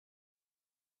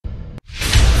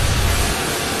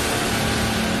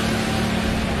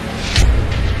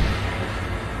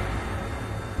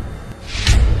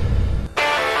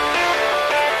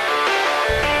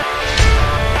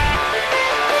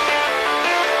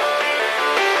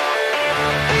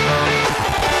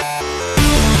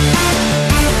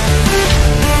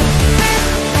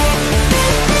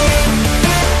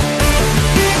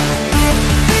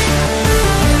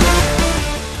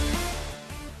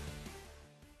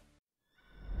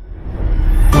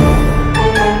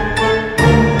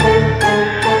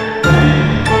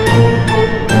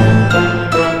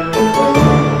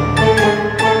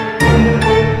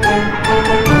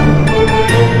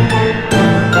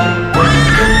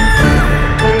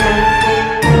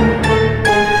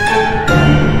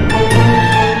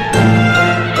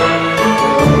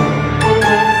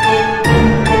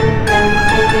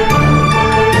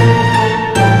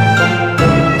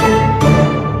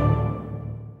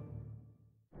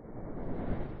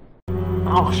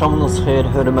Akşamınız xeyir,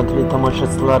 hörmətli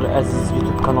tamaşaçılar, əziz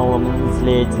YouTube kanalımın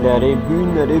izləyiciləri. Bu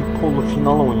günləri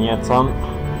Polufinal oynayacağım.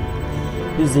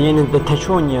 Biz yenə də tək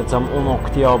oynayacağım. 10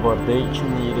 oktyabrdır,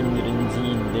 2021-ci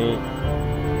ildir.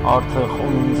 Artıq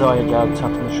 10-cu aya gəlib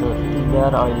çatmışıq.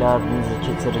 İllər, aylar necə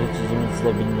keçir, heç özümüz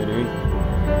də bilmirik.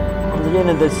 Ancaq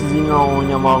yenə də sizinlə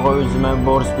oynamağı özümə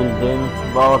borc bildim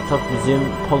və artıq bizim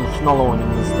Polufinal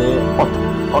oyunumuzdur.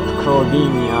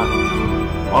 Откровение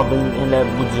adın elə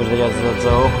bu cürdə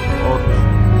yazılacaq. Откровение.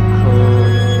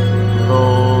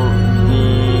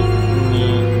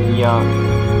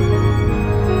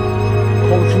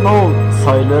 Polfinal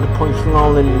sayılır.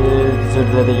 Polfinal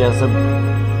cürdə də yazıb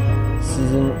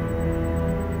sizin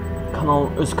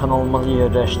öz kanalıma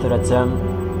yerləşdirəcəm.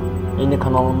 Yeni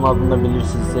kanalımın adını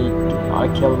bilirsinizsə,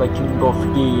 Akella King of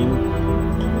Game.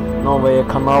 Новый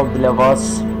канал для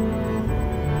вас.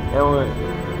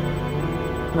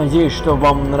 Надеюсь, что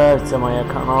вам нравится моя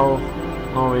канал,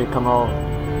 новый канал.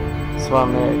 С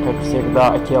вами, как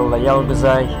всегда,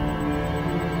 queltaleale.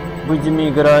 Будем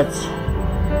играть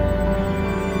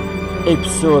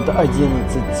эпизод 11.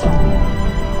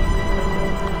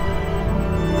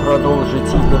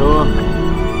 Продолжить игру.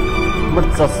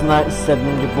 Mırtsasına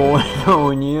istediğim gibi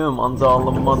oynuyorum, ancaq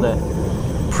alınmadı.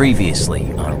 Previously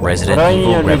on Resident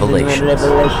Evil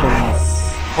Revelations.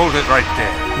 Hold it right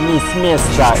there.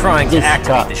 She's trying to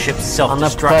activate the ship's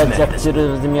self-destruct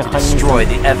mechanism to destroy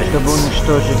the evidence.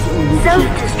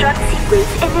 Self-destruct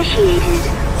sequence initiated.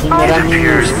 It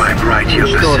appears my bright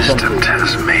Yuba assistant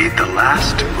has made the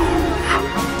last move.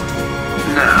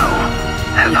 Now,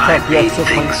 have I made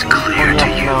things clear to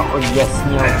you?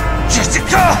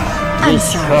 Jessica! I'm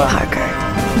sorry, Parker.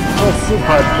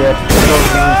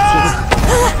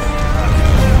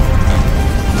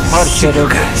 Паркер,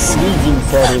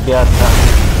 увидимся, ребята.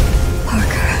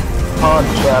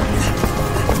 Паркер.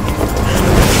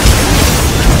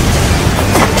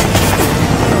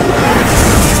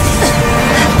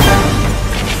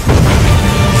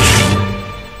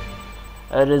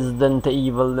 Resident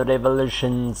Evil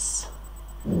Revelations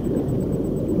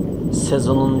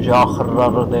сезонun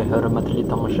axırlarıdır, hörmətli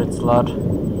tamaşaçılar.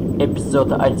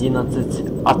 Эпизод 11.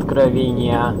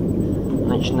 Откровение.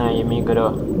 Начинаем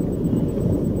игру.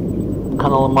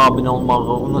 Kanalıma abone olmayı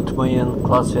unutmayın,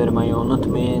 класс vermeyi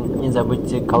unutmayın, не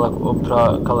забудьте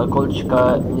про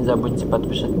колокольчика, не забудьте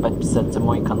подписаться на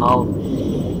мой канал.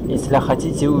 Если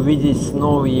хотите увидеть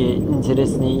новые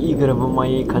интересные игры в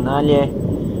моей канале,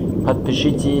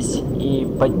 подпишитесь и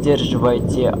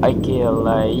поддерживайте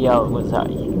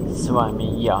queltaleale. С вами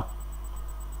я.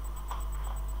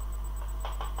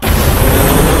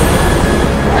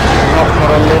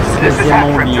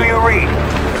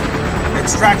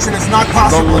 Extraction is not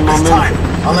possible at this time.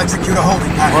 I'll execute a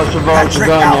holding pattern. That trick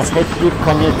out.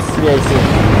 Конец связи.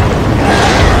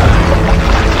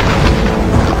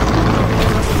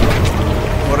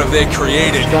 What have they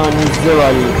created? Что они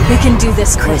сделали? We can do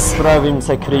this, Мы Chris.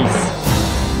 справимся, Крис.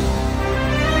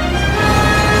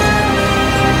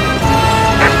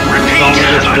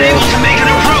 Unable to make an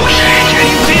approach. Can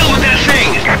you deal with that thing?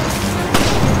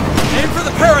 Aim for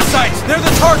the parasites. They're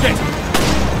the target.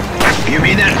 You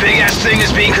mean that big-ass thing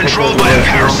is being controlled by a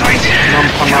parasite?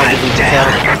 God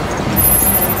damn.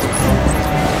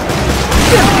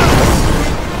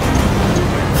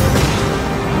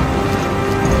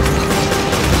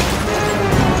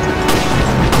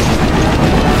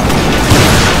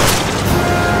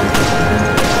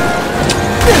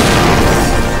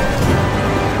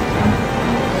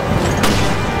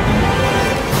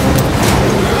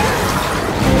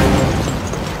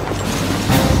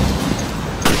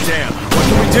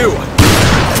 Do.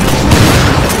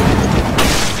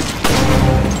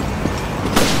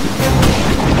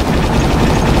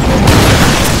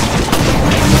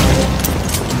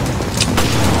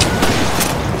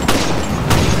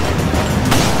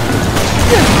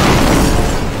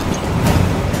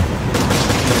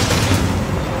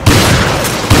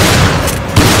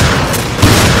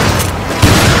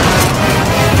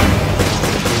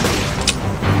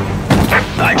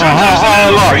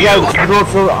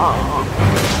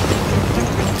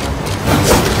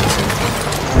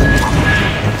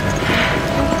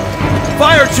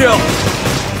 Fire chill!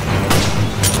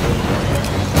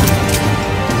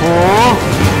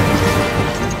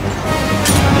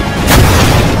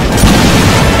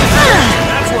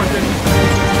 That's working.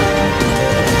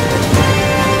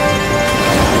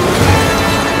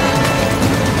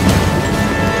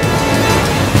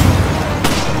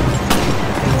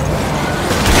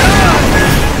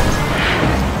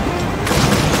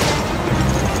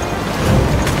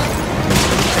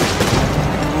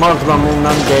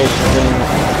 Mazlamından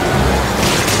değiştirilmiş.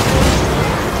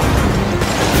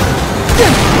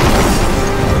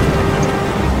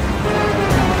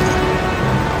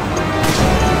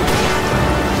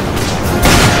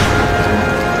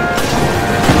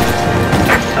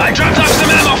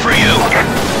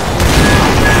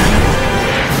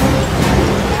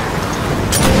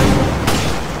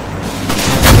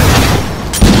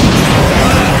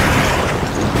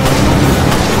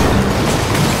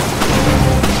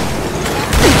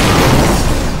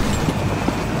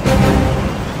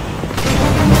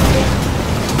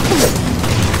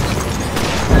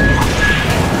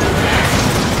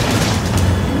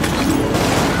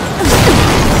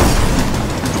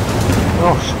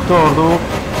 сторону.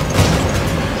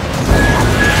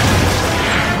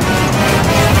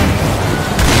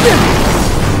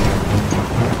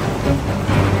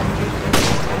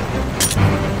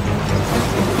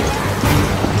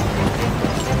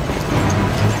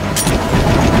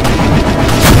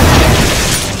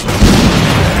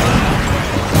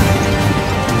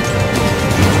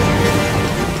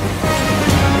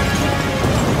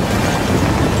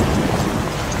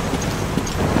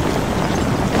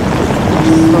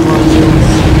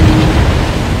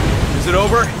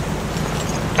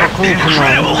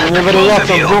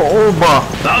 Невероятно, вы оба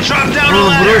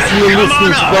бросили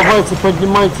лестницу. Давайте,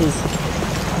 поднимайтесь.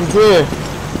 Где?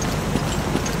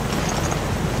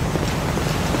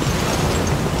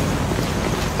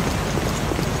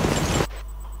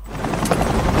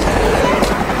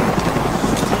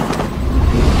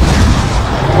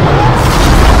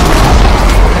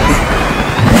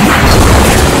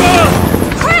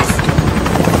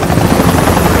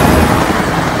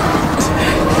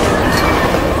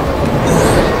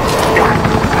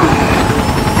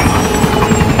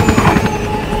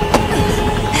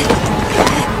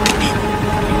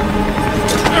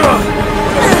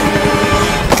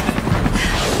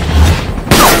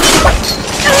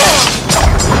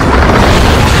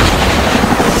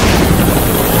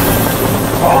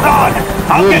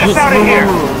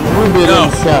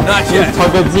 Выберемся.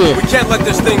 Погоди.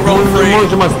 Мы не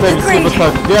можем оставить его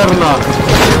так, верно?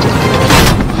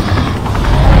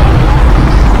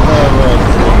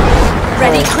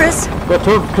 Ready, Chris?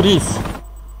 Готов, Крис?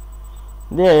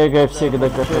 Да, я всегда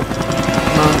готов.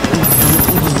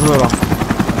 Здорово.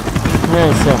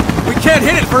 We can't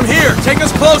hit it from here. Take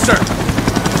us closer.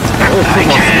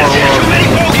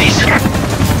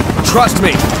 Trust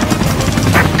me.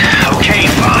 Okay,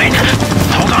 fine.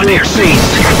 Hold on to your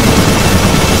seats.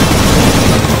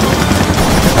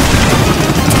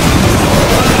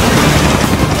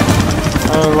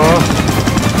 Hello.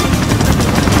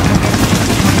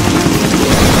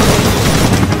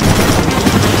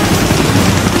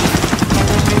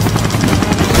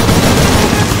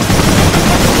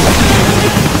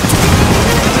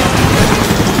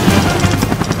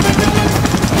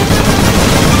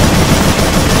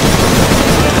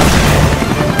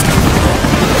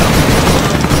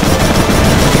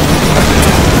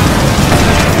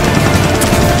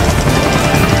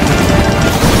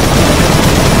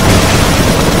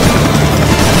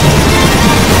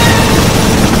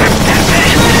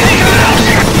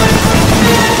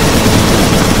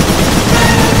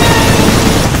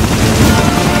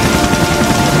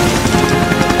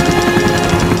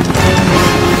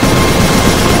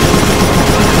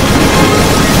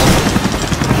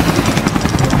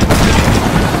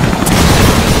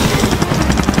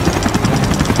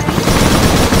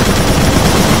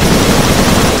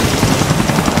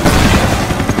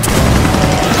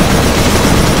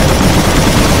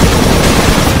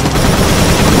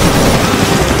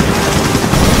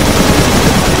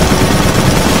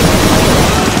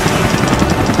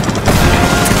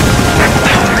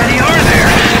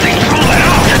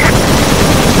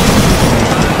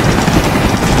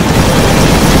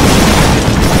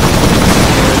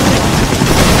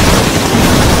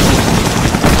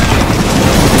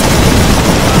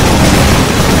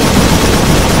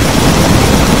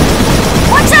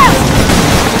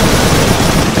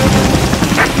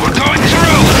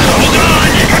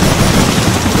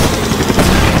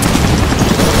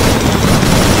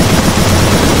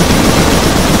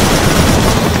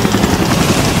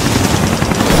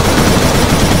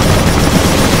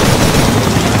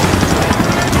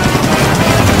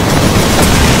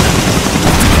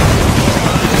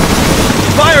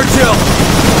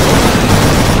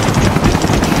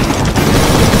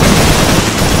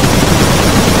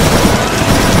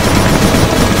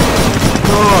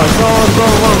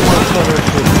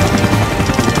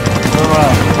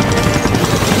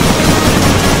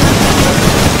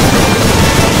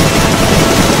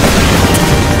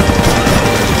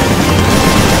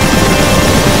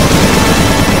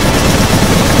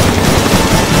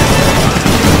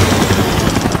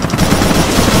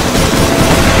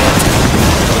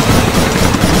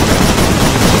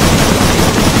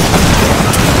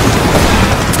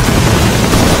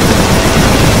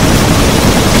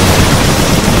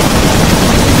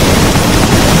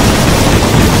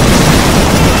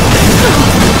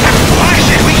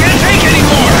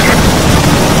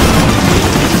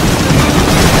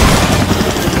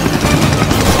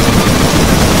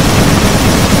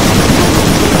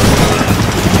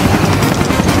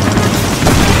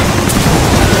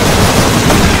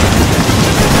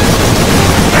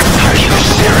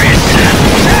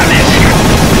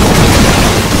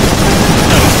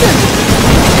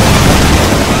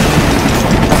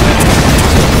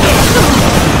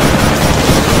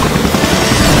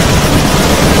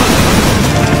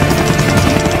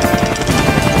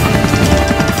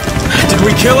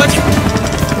 kill it?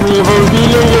 Мы его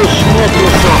убили лишь, нет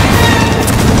еще.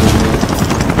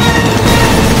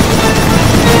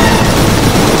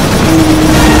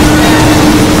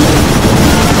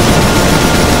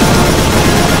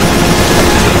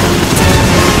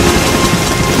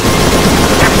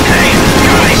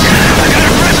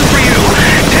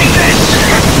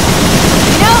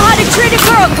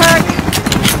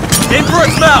 In for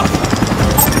its mouth!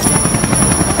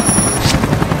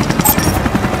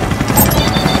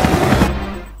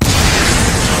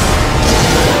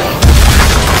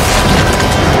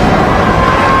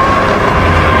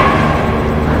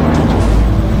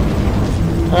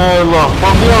 Eyvallah,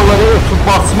 mamiyaları ötüp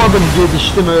basmadım,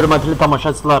 gedişdim hörmətli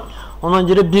tamaşaçılar. Ona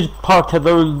göre bir partiyada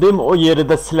öldüm, o yeri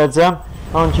de sileceğim.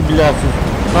 Hangi bilirsiniz?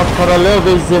 Natkarale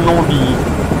ve Zenobi.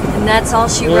 And that's all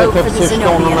she wrote for the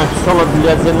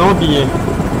Zenobia.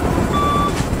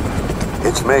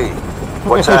 It's me.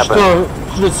 What's happened?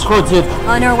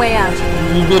 On our way out.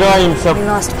 We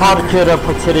lost power.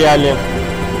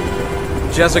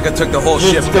 Jessica took the whole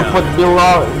ship down.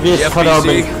 The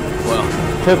FBC,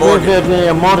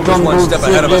 well, Morgan was one step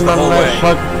ahead of us the whole way.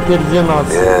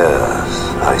 Yes,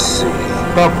 I see.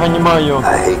 Да, понимаю.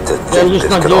 Я лишь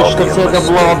надеюсь, что все это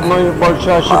было одной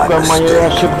большой ошибкой, моей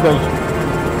ошибкой.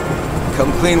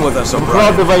 Come clean with us, O'Brien.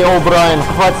 Вкладывай, О'Брайен,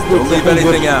 хватит Don't leave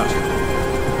anything out.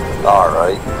 All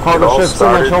right. Хорошо, все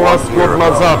началось год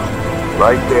назад.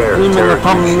 Right there. Именно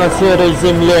там, на серой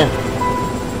земле.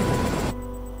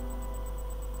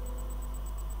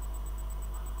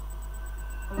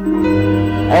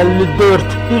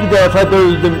 Bir dəfə də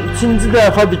öldüm. İkinci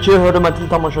dəfədir ki, hörmətli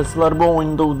tamaşaçılar, bu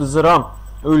oyunda uduzuram,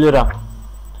 ölürəm.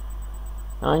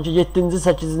 Yəni ki, 7-ci,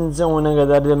 8-ci oyuna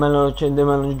qədər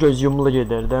deməli göz yumulu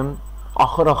gedirdim.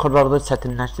 Axır-axırlarda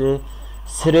çətinləşdi.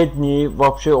 Sredni,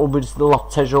 vapşe o birisi də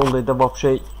lap çəci oldu da,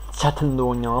 vapşe çətindi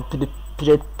oynayan.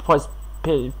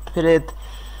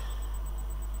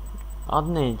 Adı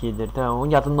nə gedir də, o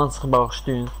yadından çıxıb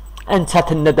bağışlayın. Ən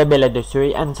çətində də belə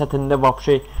desək, ən çətində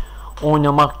vapşe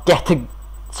oynamaq qəti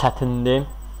çətindir.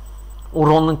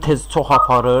 Uronun tezi çox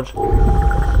aparır.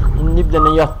 İndi bir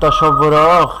dənə yaddaşa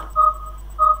vuraq.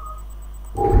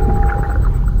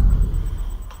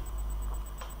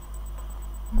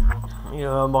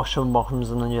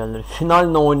 Başımızdan gəlir.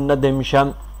 Final oyununa demişəm,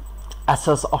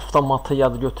 əsas avtomatı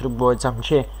yad götürüb qoyacam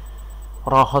ki,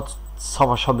 rahat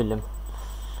savaşa bilim.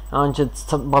 Yəni ki,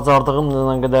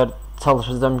 bacardığımla qədər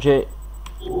çalışacağım ki,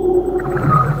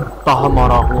 daha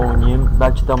maraqlı oynayayım.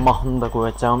 Bəlkə də mahnını da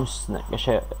qoyacağım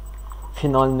üstünə.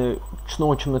 Finalini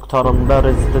kino kimi qutaranda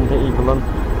Resident Evil'ın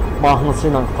mahnısı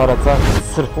ilə qutaracaq.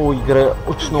 Sırf o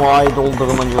kinoya aid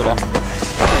olduğuna görə.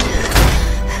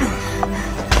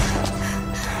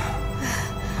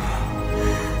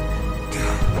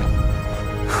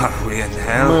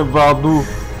 Miawaug.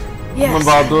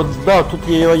 Miawaug, да, тут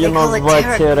ее назвать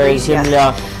Серая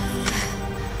земля.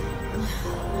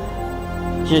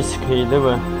 Jessica, değil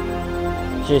mi?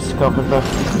 Jessica burada.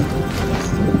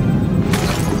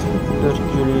 4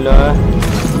 gülle,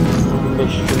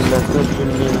 15 gülle, 4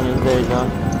 gülle.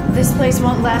 This place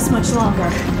won't last much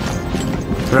longer.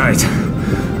 Right.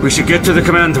 We should get to the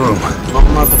command room.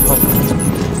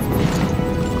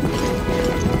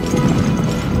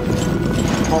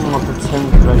 Komnatı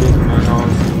central etmeye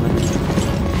lazım.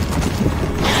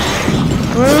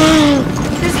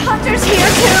 There's hunters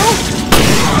here too.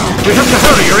 We have to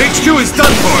hurry. Your HQ is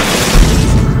done for.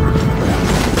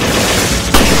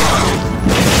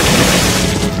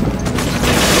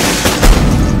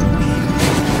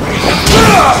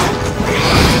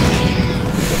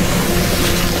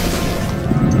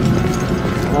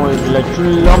 Ой, блядь,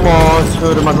 чулямас,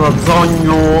 hörmətlə, can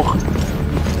yox.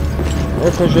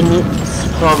 Это же не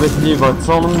справедливо,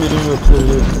 canım birini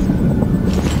götürür.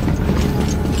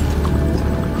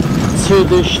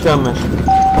 Şeydə işləmir.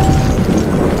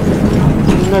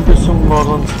 Ne desin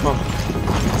buradan çıxar.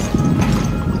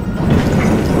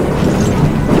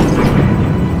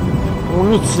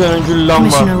 Onun içine gülləm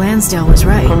var.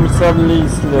 Komiser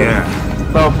Lee'sle. Yeah.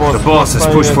 The boss has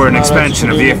pushed for an expansion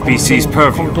of the FBC's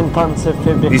purview.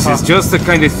 This is just the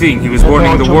kind of thing he was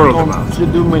warning the world about.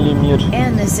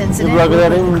 And this incident will put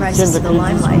the crisis in the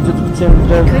limelight. It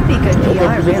could be good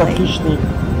PR, really.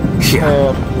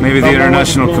 Yeah, maybe the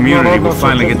international community will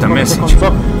finally get the message.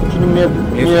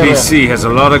 FBC has a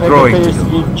lot of growing to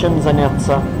do.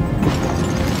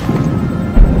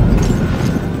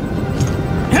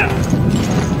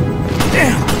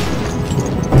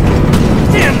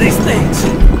 Damn these things!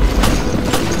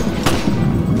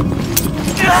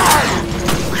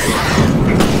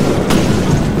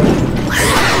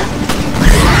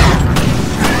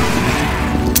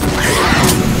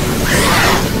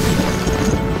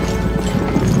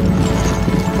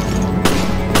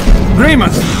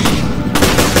 Raymond!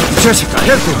 Jessica,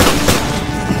 help me!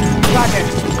 Roger.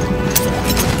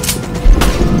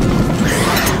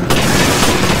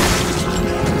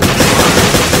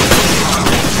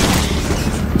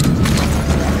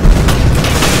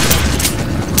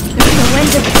 There's no end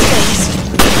to these things.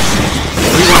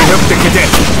 We want to help the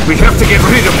cadet. We have to get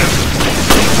rid of them.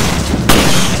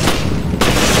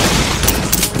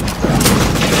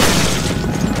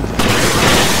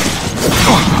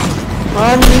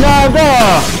 Another!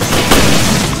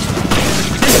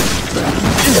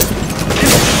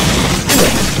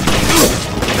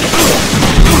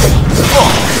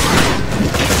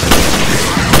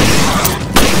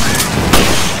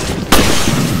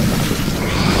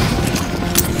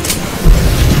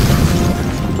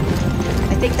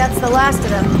 I think that's the last of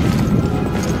them.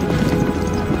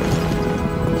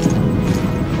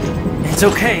 It's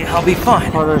okay, I'll be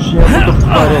fine.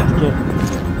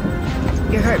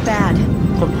 You're hurt bad.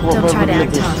 Don't try to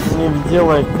act tough.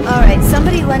 Alright,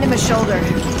 somebody lend him a shoulder.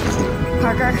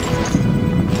 Parker?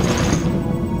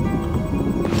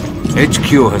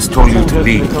 HQ has told you to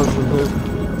leave.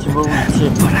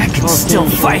 But I can still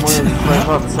fight.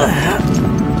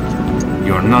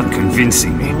 You're not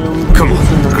convincing me. Come on,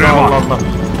 grab on.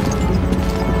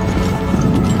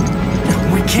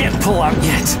 We can't pull out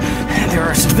yet. There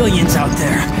are civilians out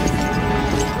there.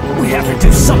 We have to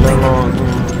do something.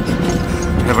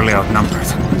 Heavily outnumbered.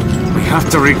 We have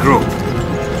to regroup.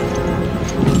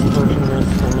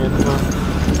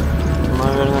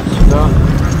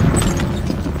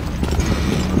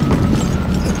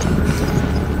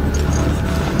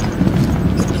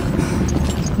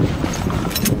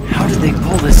 How did they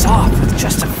pull this off with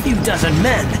just a few dozen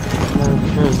men?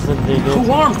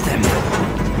 Who armed them?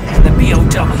 And the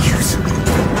BOWs.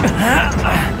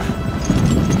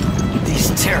 These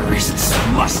terrorists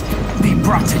must be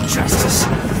brought to justice.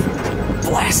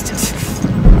 Blast it.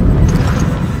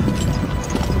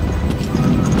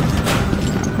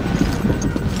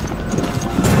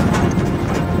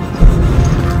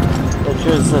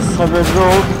 Just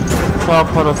several sağ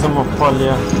parası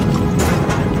mutfalya.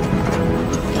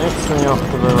 Hepsini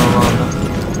yaptı beraber.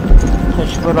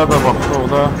 Keşke burada baktı o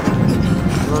da.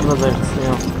 Burada da hepsini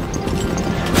yaptı.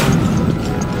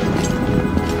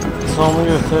 Canı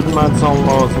götürmə, can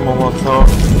lazım olacaq.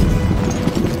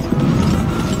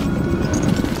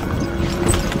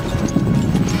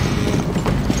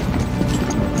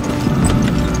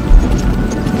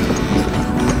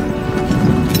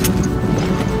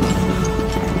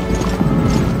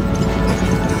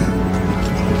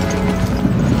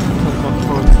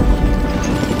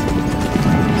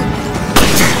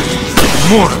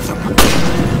 More of them.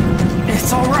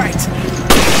 It's all right.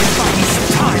 I'll buy you some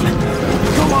time.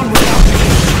 Go on without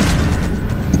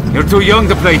me. You're too young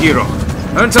to play hero.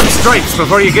 Earn some stripes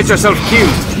before you get yourself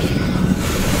killed.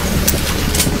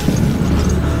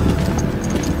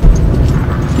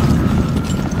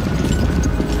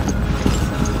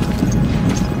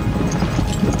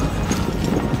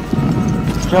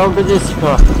 Geldi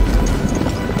Jessica.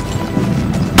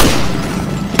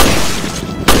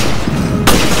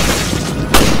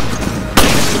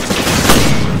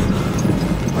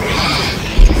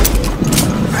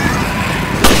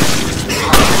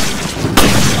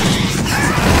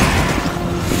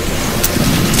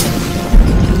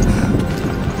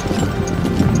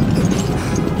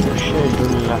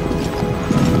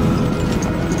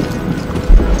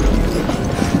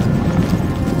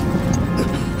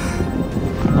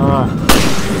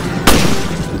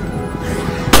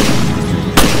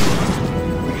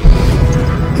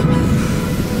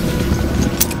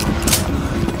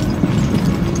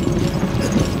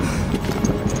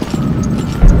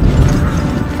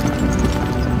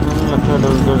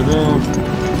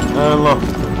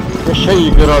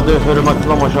 İradə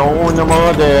hörmətli maşa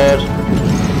oynamağa dəyər.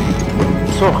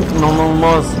 Çox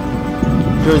inanılmaz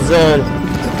gözəl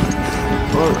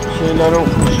o şeyləri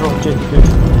oxuşuq getdik.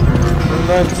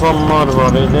 Burada canlar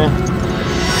var idi.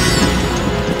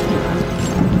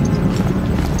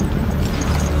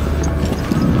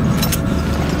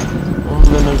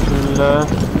 Ondan güllə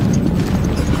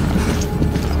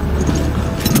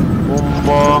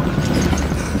bomba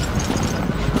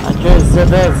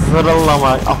Gözdə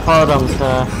zırıllama, aparım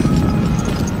sən.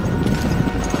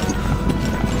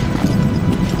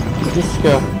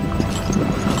 Disko.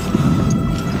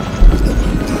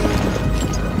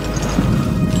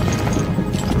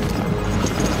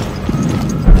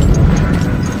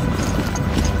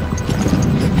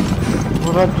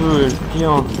 Bura deyil,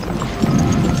 piyon.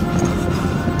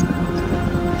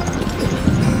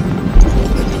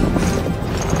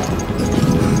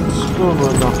 Çıxır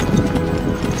buradan.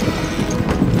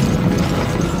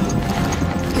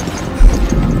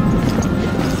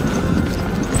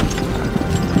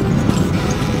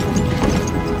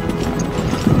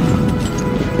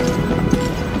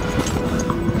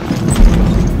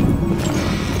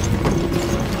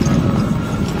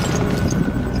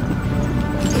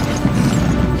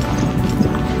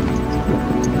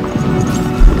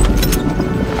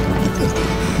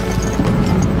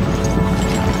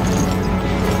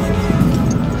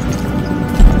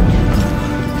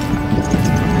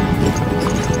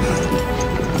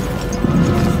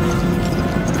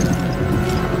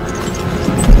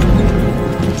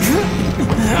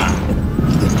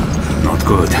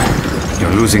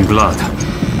 losing blood.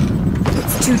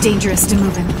 It's too dangerous to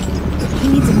move him. He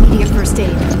needs immediate first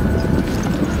aid.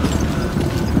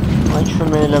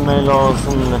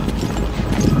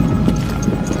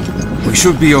 We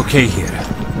should be okay here.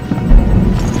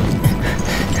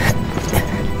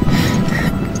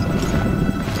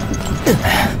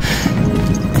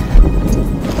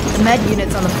 The med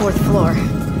unit's on the 4th floor.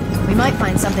 We might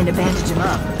find something to bandage him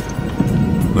up.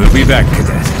 We'll be back,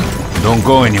 Cadet. Don't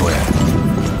go anywhere.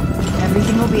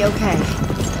 Everything will be okay.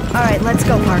 Alright, let's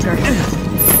go, Parker.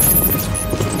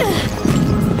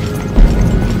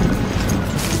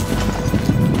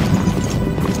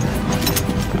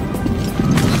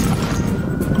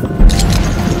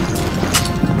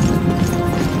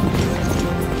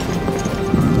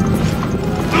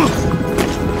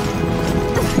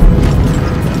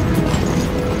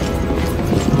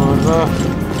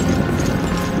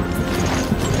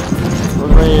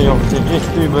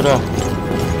 Bire.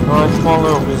 Kaçmalı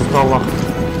yok inşallah.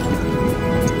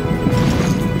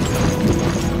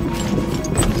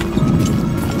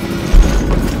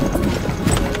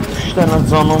 Üç tane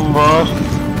canım var.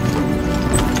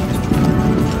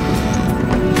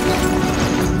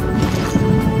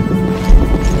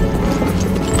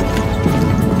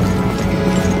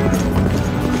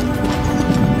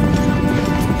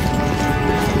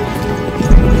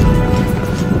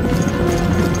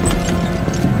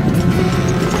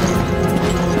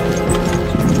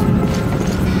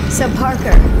 So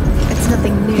Parker, it's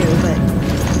nothing new, but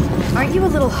aren't you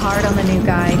a little hard on the new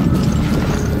guy?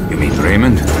 You mean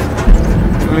Raymond?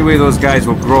 The only way those guys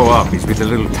will grow up is with the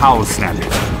little towel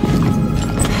snappers.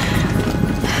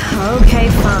 Okay,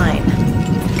 fine.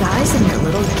 Guys and their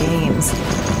little games.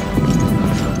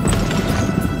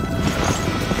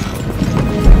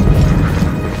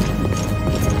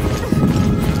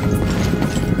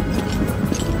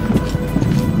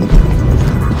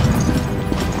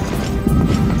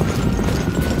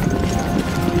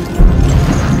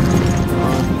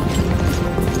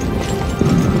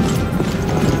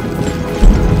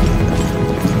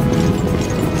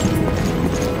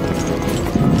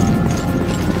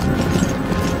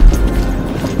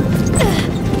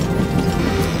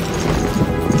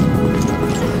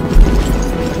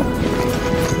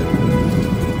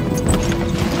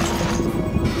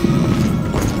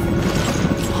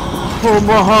 O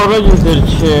bahara gelir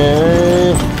ki,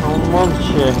 olmaz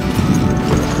ki.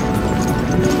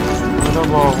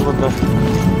 Buna bağlıdır.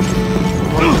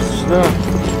 Olmaz işte.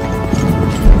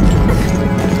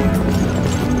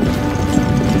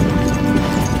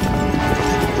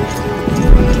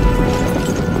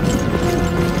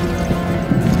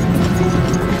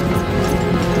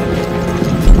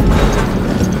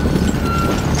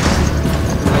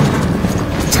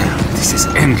 This is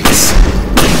endless.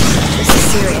 This is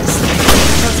serious.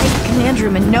 They'll take the command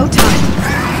room in no time.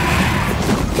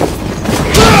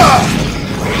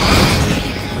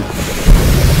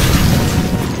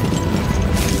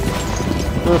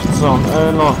 Dursun,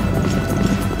 elo.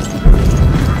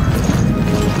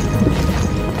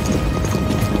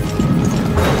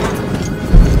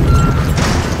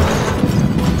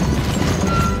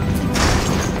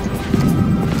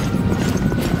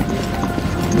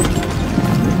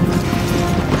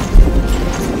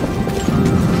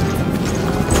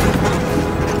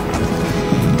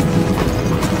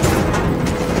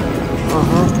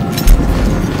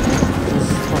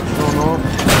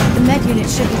 The med unit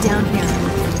should be down here.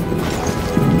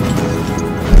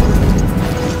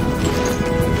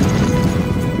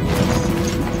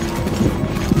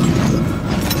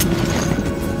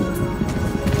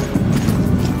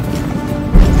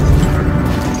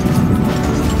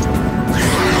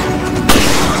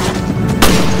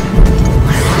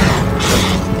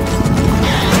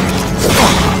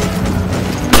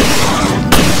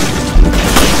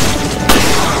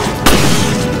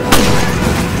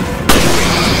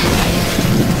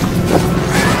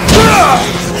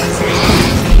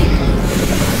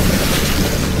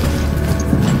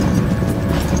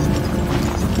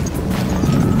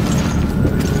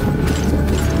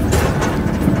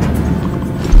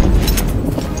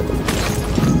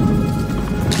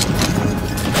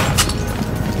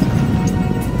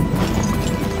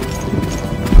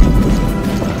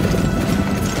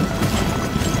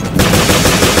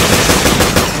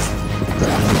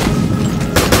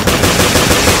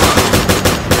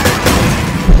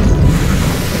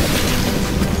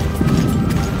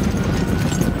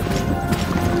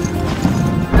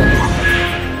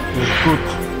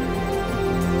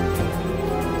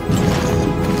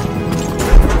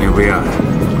 Here we are.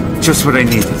 Just what I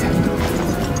needed.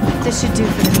 This should do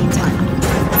for the meantime.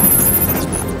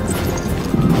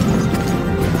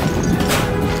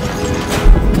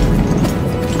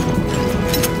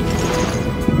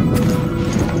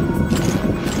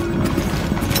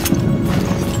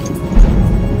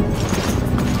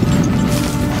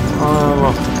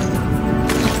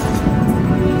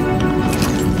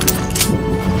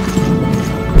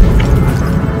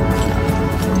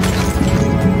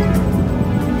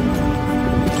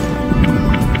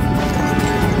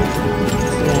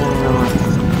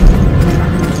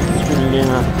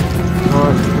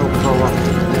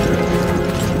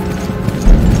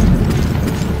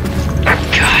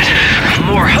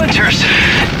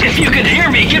 you can hear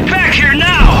me, get back here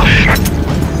now!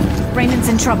 Raymond's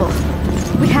in trouble.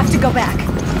 We have to go back.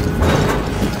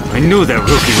 I knew that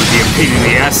rookie would be a pain in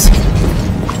the ass.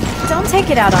 Don't take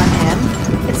it out on him.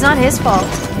 It's not his fault.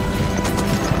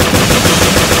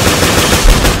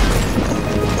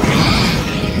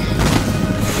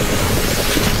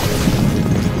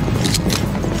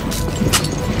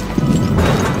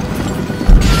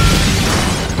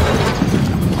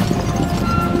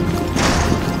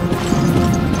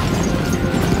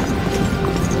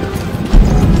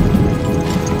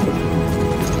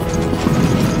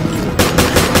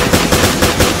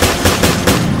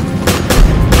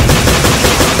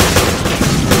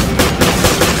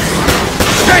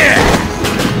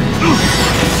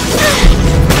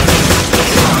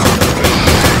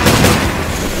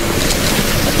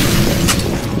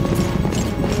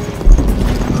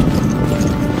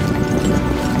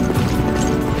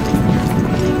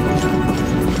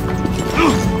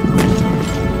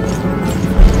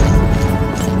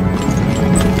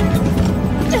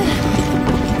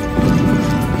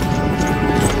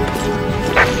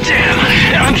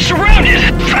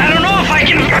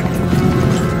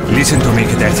 Listen to me,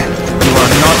 cadet. You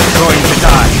are not going to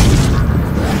die.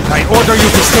 I order you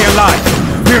to stay alive.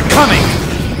 We're coming!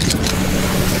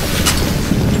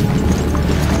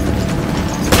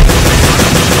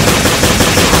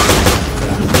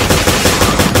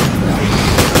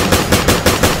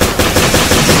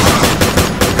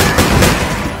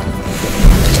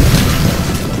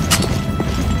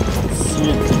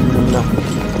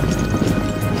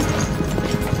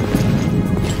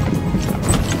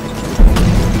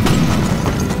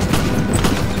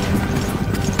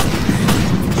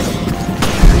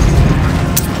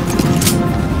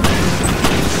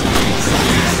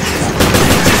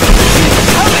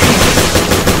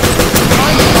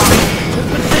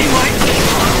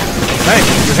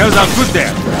 How's that good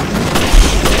there?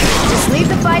 Just leave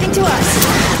the fighting to us.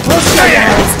 We'll show you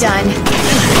how it's done.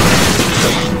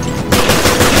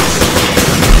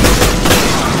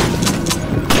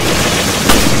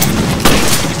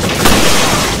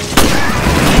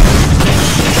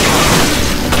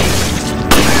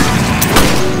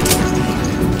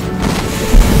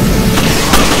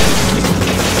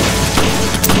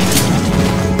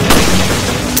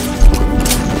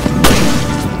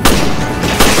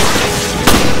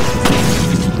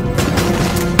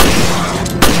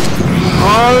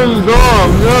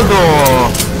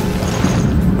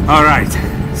 All right,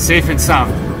 safe and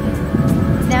sound.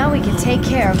 Now we can take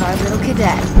care of our little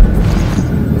cadet.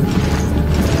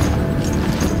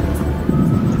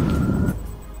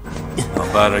 How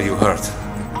bad are you hurt?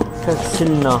 Как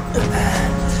сильно.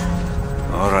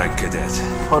 All right, cadet.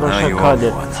 Хорошо,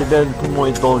 кадет. Тебе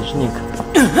мой должник.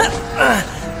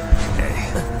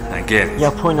 I get it.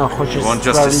 Я понял, хочешь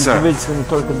справедливость, но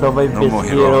только давай без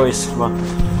геройства.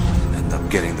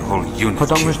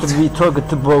 Потому что в итоге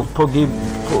ты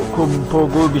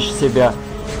погубишь себя.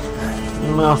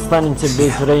 И мы останемся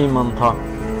без Реймонда.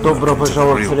 Добро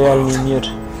пожаловать в реальный мир.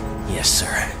 Yes, sir.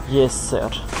 Yes,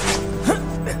 sir.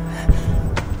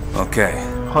 Okay.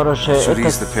 Хорошо,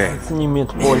 это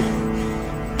снимет боль.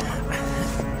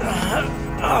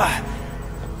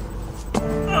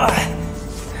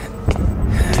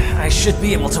 Should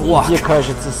be able to walk. Я,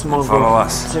 кажется, смогу.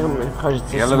 Кажется,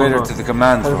 смогу.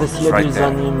 Тогда следуй за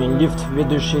ними. Лифт,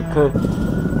 ведущий к...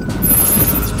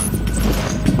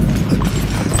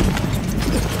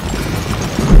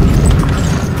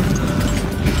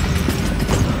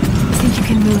 Think you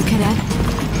can move, cadet?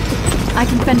 I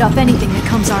can fend off anything that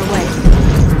comes our way.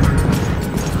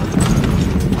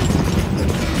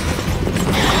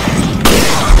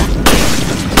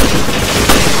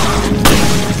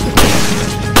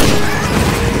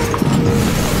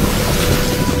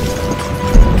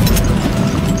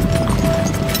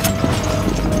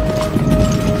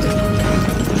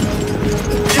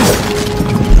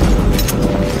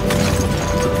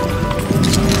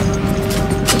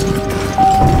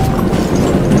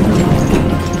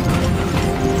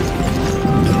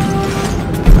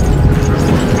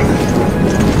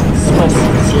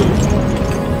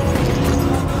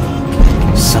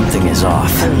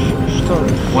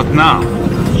 What now?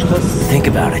 Think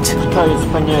about it.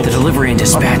 The delivery and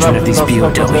dispatchment of these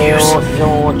BOWs.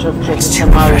 It's too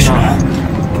professional.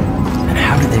 And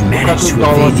how did they manage to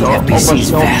evade the FBC's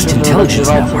vast intelligence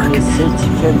network?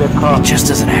 It just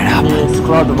doesn't add up.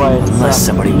 Unless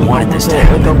somebody wanted this to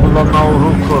happen.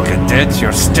 Cadet,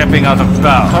 you're stepping out of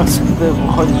bounds.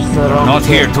 We're not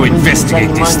here to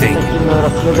investigate this thing.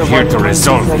 We're here to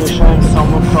resolve it.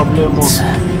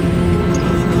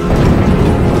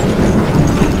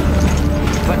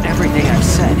 Everything I've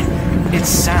said, it's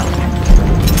sound.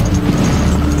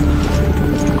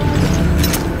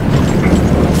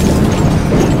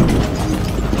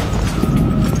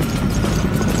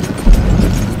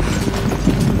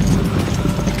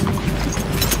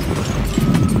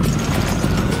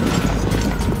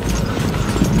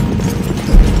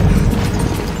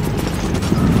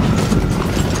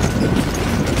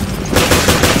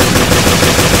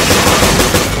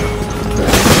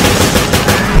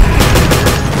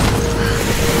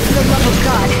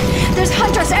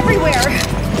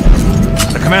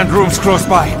 command room's close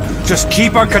by. Just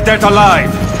keep our cadet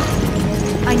alive.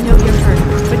 I know you're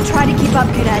hurt, but try to keep up,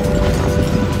 cadet.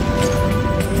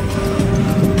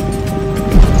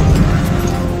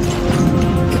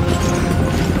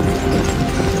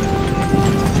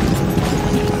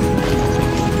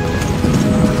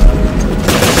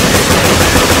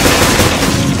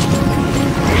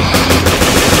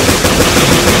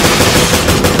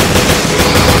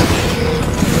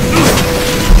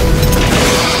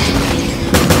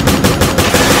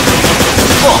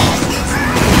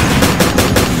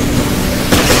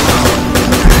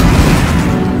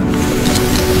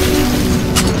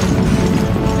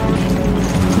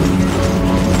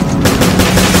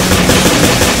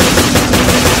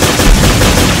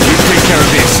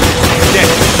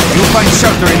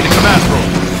 Shelter in the command room.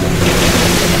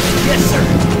 Yes, sir.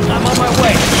 I'm on my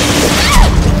way.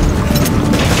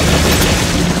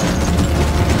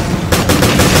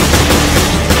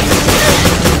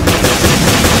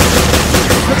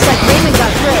 Looks like Raymond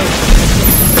got through.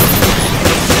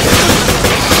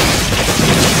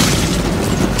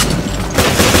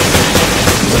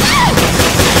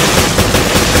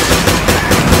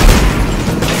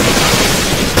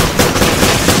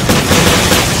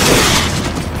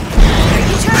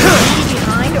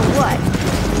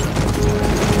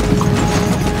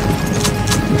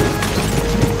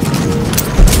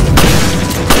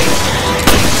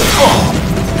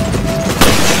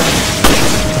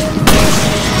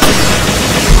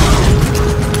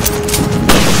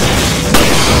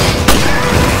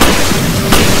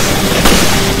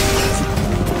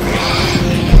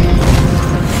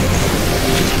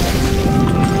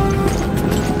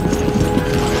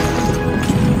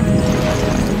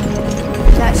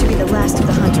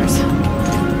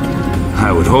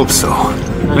 I would hope so.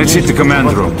 Let's hit the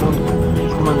command room.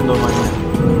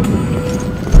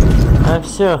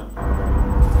 Все.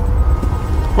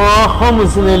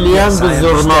 Хамзелиан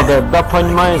без надо. Да,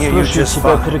 понимаю, слушаю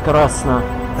тебя прекрасно.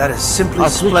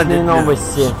 Отличные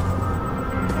новости.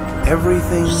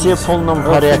 Все в полном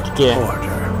порядке.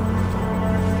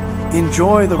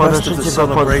 Хорошо тебя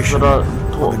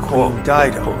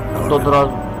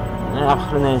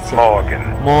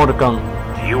Морган.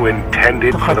 You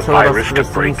intended for the virus to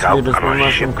break out on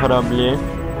our ship?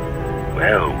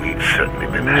 Well, we've certainly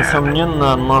been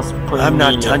Несомненно, нас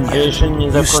поимели. Еще не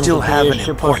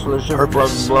закончили,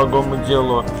 послужив благому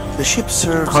делу.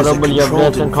 Корабль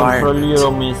является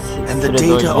контролируемой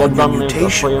средой. Я данные по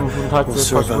своим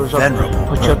мутациям послужат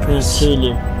почетной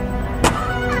цели.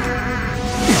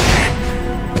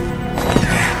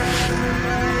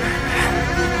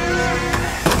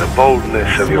 The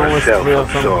boldness of your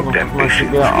self-absorbed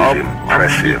ambitions is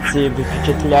impressive.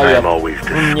 I'm always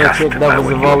disgusted by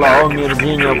when you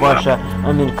Americans ваша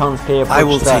американская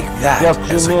почта. Я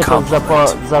приму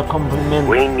это за комплимент.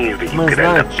 Мы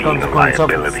знаем, что в конце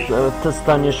концов ты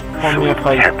станешь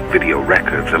помехой и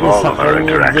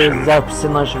сохранить записи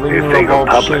нашего милого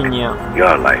общения.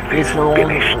 Если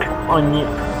он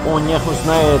не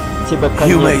узнает тебя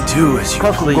конец,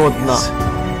 как угодно.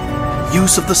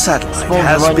 Use of the satellite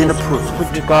has been approved.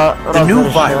 The new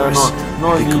virus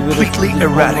be completely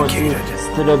eradicated.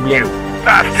 You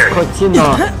bastard!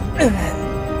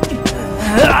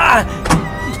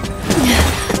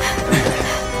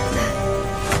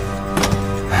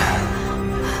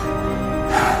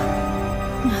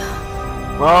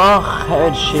 Ах,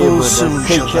 Эдшибуда,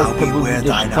 сейчас ты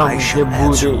будешь там, где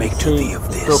буря,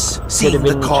 сей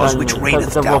сток первоначальный,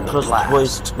 когда вопрос твой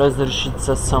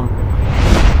разрешится сам.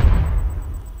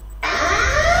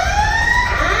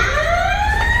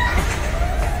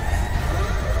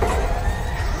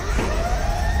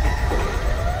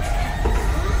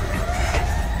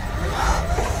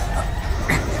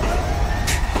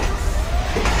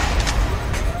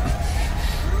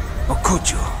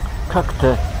 Как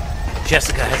ты?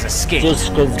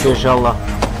 Джессика сбежала.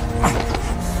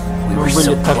 Мы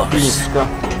были так близко.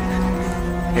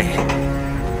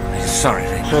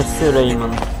 Прости,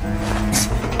 Реймонд.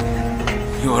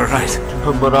 Ты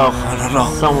был прав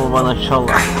с самого начала.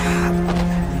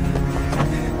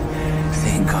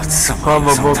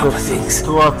 Слава Богу,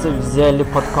 ситуацию взяли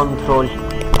под контроль.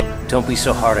 Don't be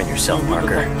so hard on yourself,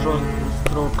 Marker.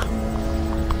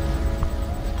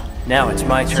 Now it's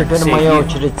my turn to Теперь save моя you.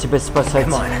 очередь тебя спасать.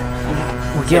 Come on.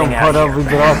 Идем, пора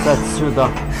выбираться отсюда.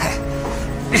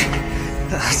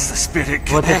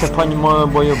 Вот это понимаю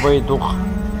боевой дух,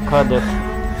 кадет.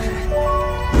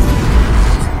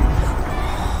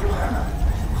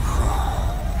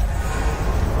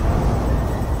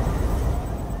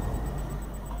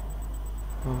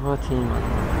 Вот именно.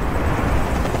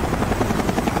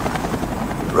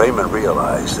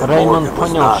 Raymond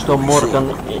понял, что Морган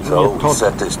не тот,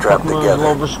 как мы в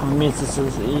ловушку вместе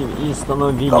и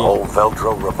становили.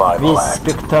 Весь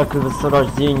спектакль с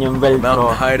рождением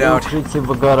Вельтро, укрытие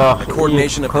в горах и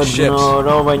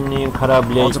координирование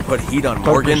кораблей,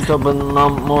 только чтобы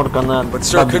нам Моргана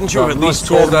добиться. Но,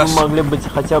 сэр, вы могли быть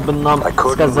хотя бы нам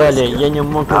сказали, я не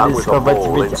мог рисковать,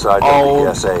 ведь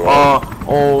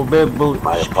АОВ был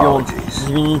шпион.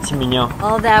 Извините меня.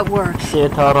 Все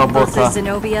это работа.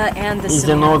 И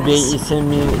Зенобия, и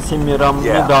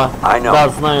Семирамида. Да,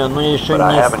 знаю, но еще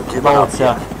не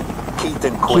сдался. Кит и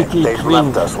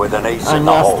Квинт, они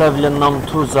оставили нам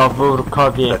туза в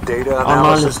рукаве.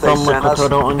 Анализ тому,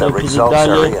 который они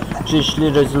передали,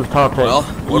 пришли результаты.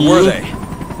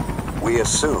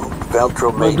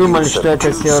 Мы думали, что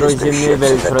это серо-земный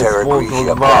Вельтро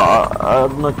использовал два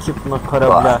однотипных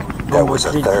корабля. Но был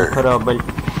третий корабль.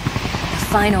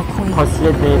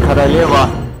 Последняя королева.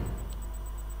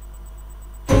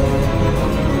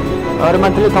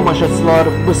 Hörmətli tamaşaçılar,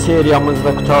 bu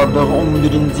seriyamızda qutardıq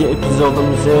 11-ci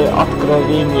epizodumuzu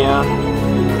Откровение,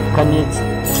 конец.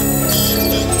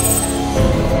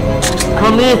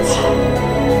 Конец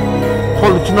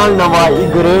полуфинального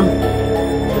игры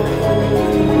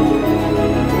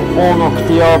 10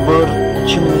 oktyabr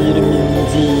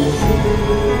 2020-ci il.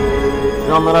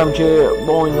 İnanıram ki,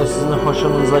 bu oyunda sizin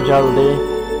xoşunuza gəldi.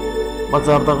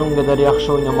 Bacardığım qədər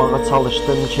yaxşı oynamağa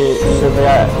çalışdım ki, sizə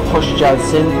də xoş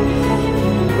gəlsin.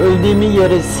 Öldüyümü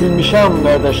yeri silmişəm,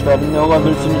 qardaşlar. Ne ola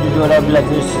bilsin ki, görə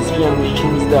biləcəksiniz ki, yəni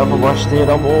ikinci dəfə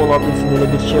başlayıram, o ola bilsin, elə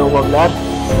bir şey ola bilər.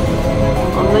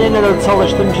 Amma yenə də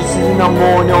çalışdım ki, sizinlə bu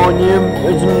oyunu oynayayım.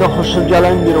 Özümdə xoşu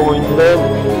gələn bir oyundur.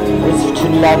 Öz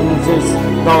fikirlərinizi,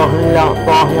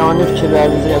 dahiyani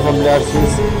fikirlərinizi yaza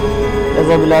bilərsiniz.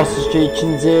 Yaza bilərsiniz ki,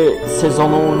 ikinci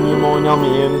sezonu oynayayım,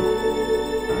 oynamayayım.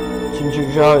 Çünki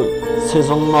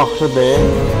sezonun axırıdır.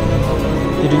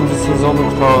 Birinci sezonu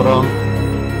qurtarım.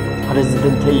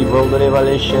 Resident Evil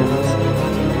Revelations.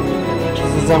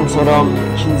 Keçəcəm sonra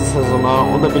ikinci sezona.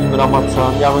 O da bilmirəm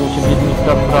açan. Yağın ki bir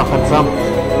müddət bıraxacam.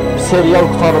 Serial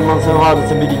qutarımdan sonra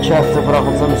hardasa 1-2 həftə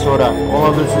bıraxacam sonra. Ola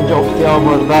bilsin ki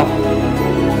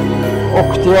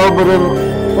Oktyabrın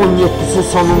 17-si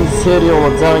sonuncu seriya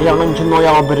olacaq. Yağın ki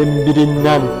noyabrın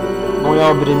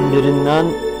 1-dən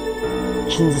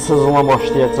ikinci sezona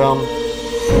başlayacağım.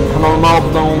 Kanalıma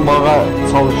abunə olmağa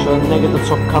çalışın. Nə qədər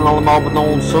çox kanalıma abunə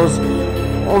olursunuz,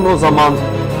 o zaman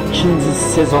ikinci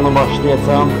sezonu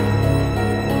başlayacağım.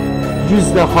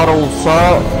 100 nəfər olsa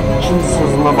ikinci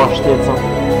sezona başlayacağım.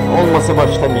 Olmasa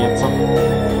başlamayacağım.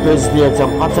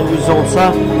 Gözləyəcəm. Hatta 100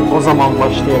 olsa o zaman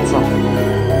başlayacağım.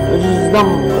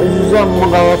 Özünüzdən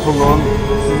müqayət olun.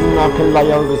 Sizin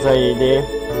queltaleale güzəydi.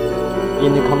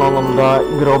 Yeni kanalımda,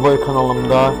 Groboy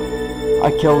kanalımda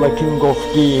Akella King of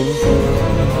Game.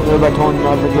 Növbəti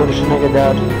oyunlarda görüşənə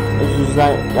qədər özünüzə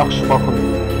yaxşı baxın.